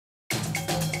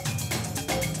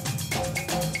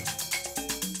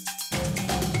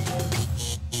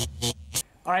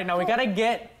All right, now we gotta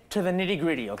get to the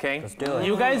nitty-gritty, okay? Let's do it.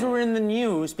 You guys were in the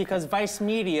news because Vice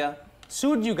Media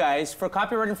sued you guys for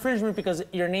copyright infringement because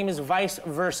your name is Vice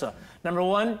Versa. Number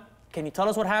one, can you tell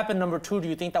us what happened? Number two, do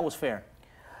you think that was fair?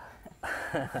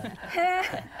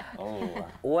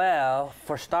 Well,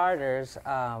 for starters,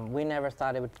 we never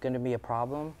thought it was going to be a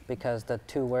problem because the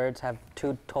two words have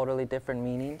two totally different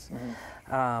meanings.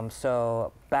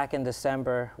 So back in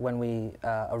December when we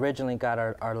originally got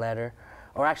our letter,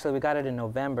 or actually we got it in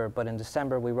November, but in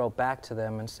December we wrote back to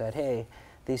them and said, hey,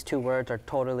 these two words are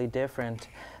totally different.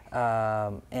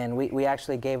 And we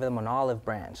actually gave them an olive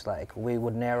branch, like we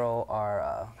would narrow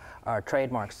our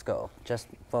trademark scope, just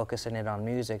focusing it on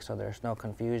music so there's no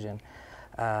confusion.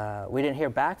 We didn't hear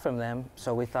back from them,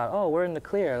 so we thought, oh, we're in the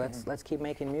clear, let's keep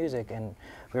making music. And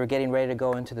we were getting ready to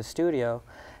go into the studio,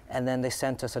 and then they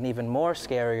sent us an even more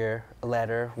scarier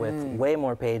letter with way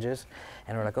more pages,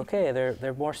 and we're like, okay,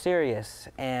 they're more serious.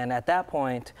 And at that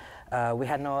point, we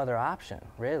had no other option,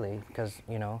 really, because,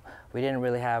 you know, we didn't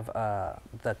really have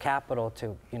the capital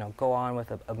to, you know, go on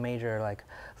with a major, like,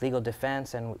 legal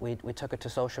defense, and we took it to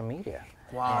social media.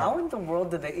 Wow. How in the world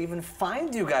did they even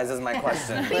find you guys is my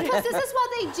question. Because this is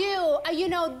what they do. You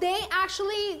know, they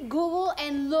actually Google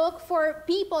and look for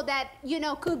people that, you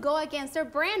know, could go against their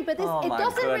brand. But it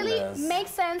doesn't really make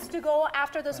sense to go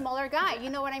after the smaller guy. You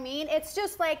know what I mean? It's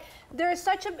just like there's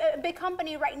such a big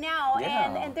company right now,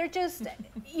 and they're just,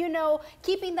 you know,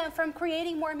 keeping them from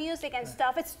creating more music and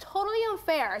stuff. It's totally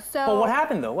unfair. So. But what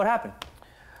happened, though? What happened?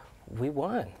 We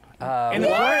won. In the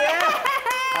court?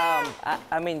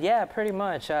 I mean, yeah, pretty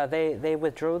much. They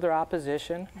withdrew their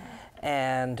opposition,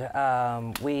 and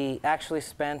we actually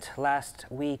spent last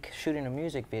week shooting a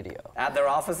music video. At their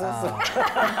offices?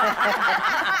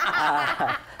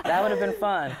 That would have been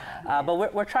fun.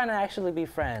 But we're trying to actually be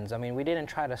friends. I mean, we didn't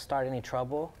try to start any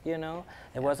trouble, you know?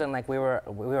 It wasn't like we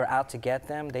were out to get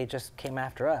them. They just came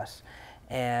after us.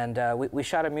 And we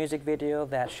shot a music video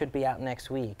that should be out next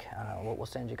week. We'll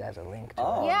send you guys a link to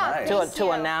it. Yeah, nice.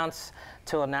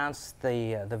 to announce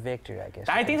the victory, I guess.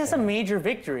 I think that's a major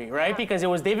victory, right? Because it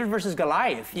was David versus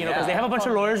Goliath, you know, because they have a bunch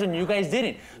of lawyers and you guys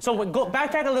didn't. So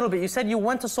backtrack a little bit. You said you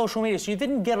went to social media, so you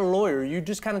didn't get a lawyer. You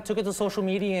just kind of took it to social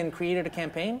media and created a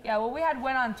campaign? Yeah, well, we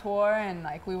went on tour and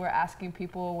like we were asking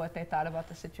people what they thought about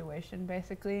the situation,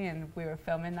 basically, and we were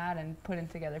filming that and putting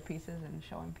together pieces and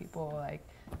showing people like,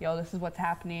 yo, this is what's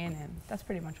happening, and that's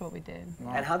pretty much what we did.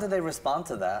 Wow. And how did they respond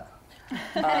to that?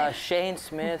 Shane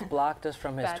Smith blocked us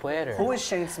from his Twitter. Who is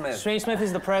Shane Smith? Shane Smith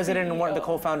is the president and one of the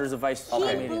co-founders of Vice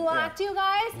Media. He blocked you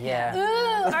guys? Yeah.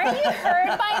 Ooh, are you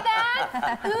hurt by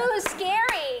that? Ooh,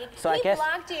 scary. So he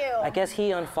blocked you. I guess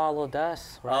he unfollowed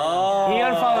us, right? Oh. He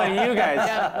unfollowed you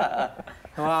guys.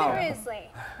 Wow. Seriously.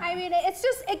 I mean, it's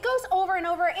just, it goes over and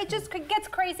over. It just gets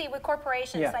crazy with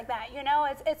corporations like that, you know?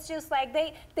 It's just like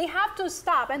they have to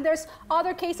stop. And there's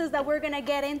other cases that we're going to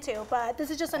get into, but this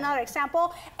is just another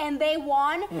example. And they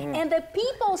won, and the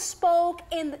people spoke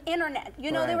in the internet.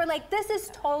 You know, they were like, this is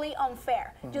totally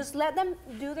unfair. Just let them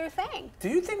do their thing. Do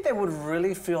you think they would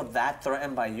really feel that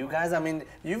threatened by you guys? I mean,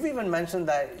 you've even mentioned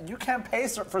that you can't pay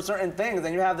for certain things,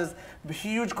 and you have this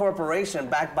huge corporation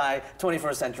backed by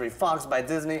 21st Century Fox, by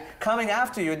Disney, coming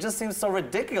after you. It just seems so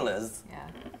ridiculous. Yeah.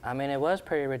 I mean, it was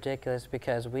pretty ridiculous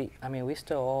because we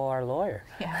still owe our lawyer.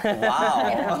 Yeah.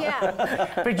 Wow.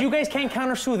 Yeah. But you guys can't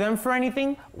countersue them for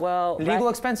anything? Well, legal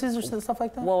expenses or stuff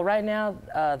like that? Well, right now,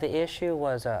 the issue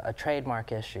was a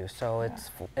trademark issue, so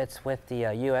it's with the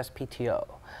USPTO.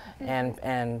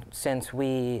 And since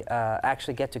we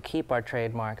actually get to keep our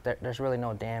trademark, there's really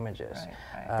no damages.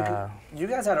 Right. You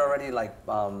guys had already, like,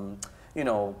 you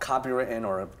know, copywritten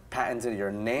or patented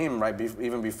your name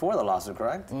even before the lawsuit,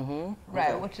 correct? Mm-hmm.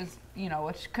 Right, which is, you know,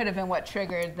 which could have been what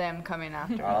triggered them coming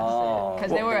after us.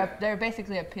 Because they're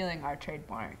basically appealing our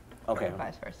trademark. Okay. And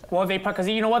vice versa. Well, because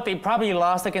you know what? They probably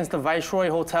lost against the Viceroy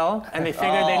Hotel, and they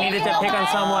figured they needed to pick on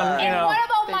someone, you know. What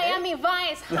about Miami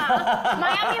Vice, huh?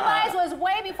 Miami Vice was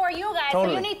way before you guys,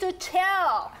 so you need to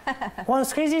chill. Well,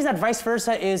 what's crazy is that vice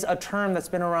versa is a term that's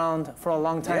been around for a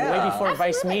long time, way before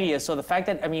Vice Media. So the fact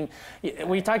that, I mean,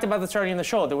 we talked about this already in the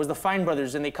show. There was the Fine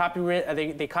Brothers, and they copyrighted,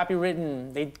 I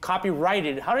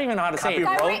don't even know how to say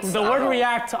it, the word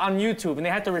react on YouTube, and they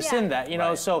had to rescind that, you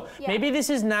know. So maybe this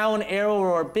is now an era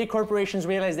where big corporations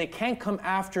realize they can't come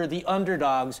after the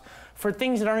underdogs for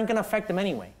things that aren't going to affect them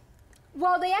anyway.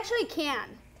 Well, they actually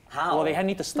can. How? Well, they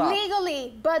need to stop.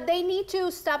 Legally, but they need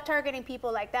to stop targeting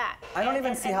people like that. I don't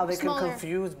even see how they can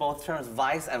confuse both terms,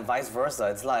 vice and vice versa.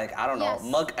 It's like, I don't know,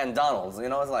 Muck and Donald's, you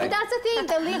know, it's like. But that's the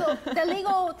thing, the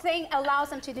legal thing allows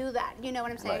them to do that, you know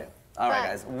what I'm saying? All right,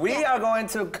 guys. We are going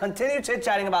to continue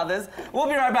chit-chatting about this. We'll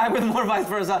be right back with more Vice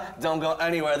Versa. Don't go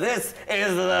anywhere. This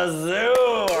is the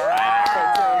Zoo.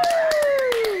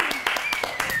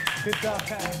 Good job,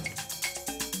 guys.